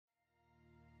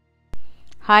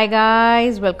Hi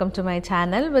guys, welcome to my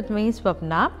channel with me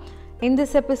Swapna. In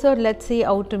this episode, let's see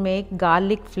how to make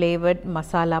garlic flavored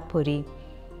masala puri.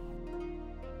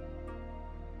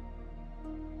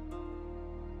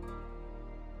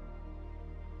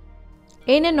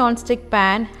 In a non-stick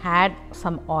pan, add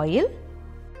some oil.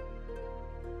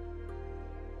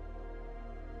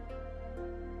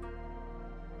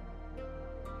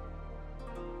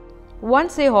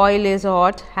 Once the oil is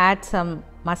hot, add some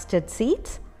mustard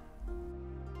seeds.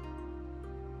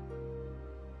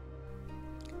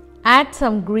 Add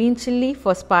some green chilli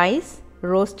for spice,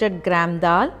 roasted gram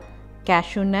dal,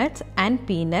 cashew nuts and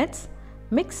peanuts.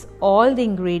 Mix all the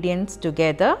ingredients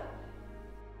together.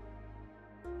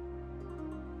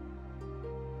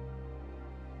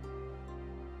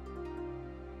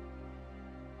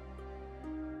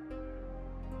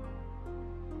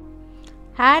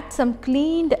 Add some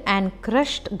cleaned and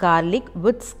crushed garlic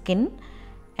with skin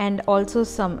and also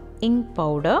some ink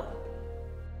powder.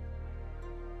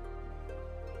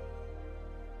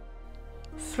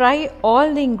 Fry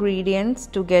all the ingredients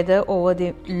together over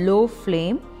the low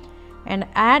flame and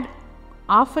add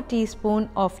half a teaspoon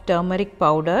of turmeric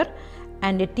powder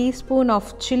and a teaspoon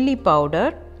of chilli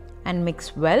powder and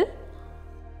mix well.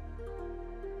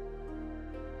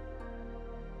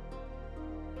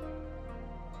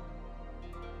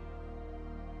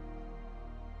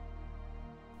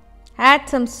 Add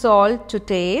some salt to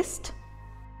taste.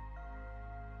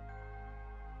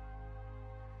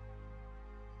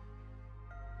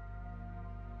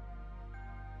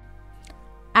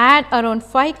 Add around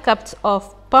 5 cups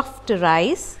of puffed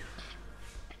rice.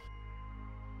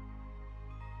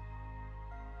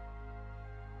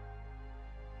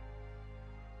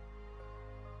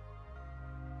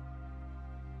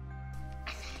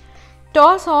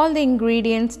 Toss all the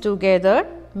ingredients together.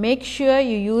 Make sure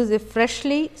you use a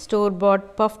freshly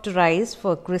store-bought puffed rice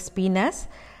for crispiness.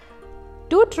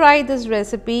 Do try this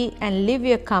recipe and leave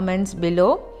your comments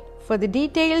below. For the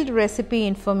detailed recipe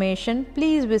information,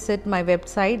 please visit my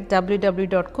website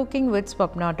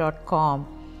www.cookingwithswapna.com.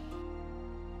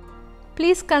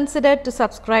 Please consider to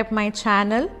subscribe my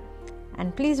channel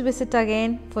and please visit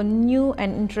again for new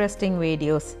and interesting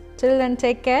videos. Till then,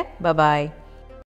 take care. Bye-bye.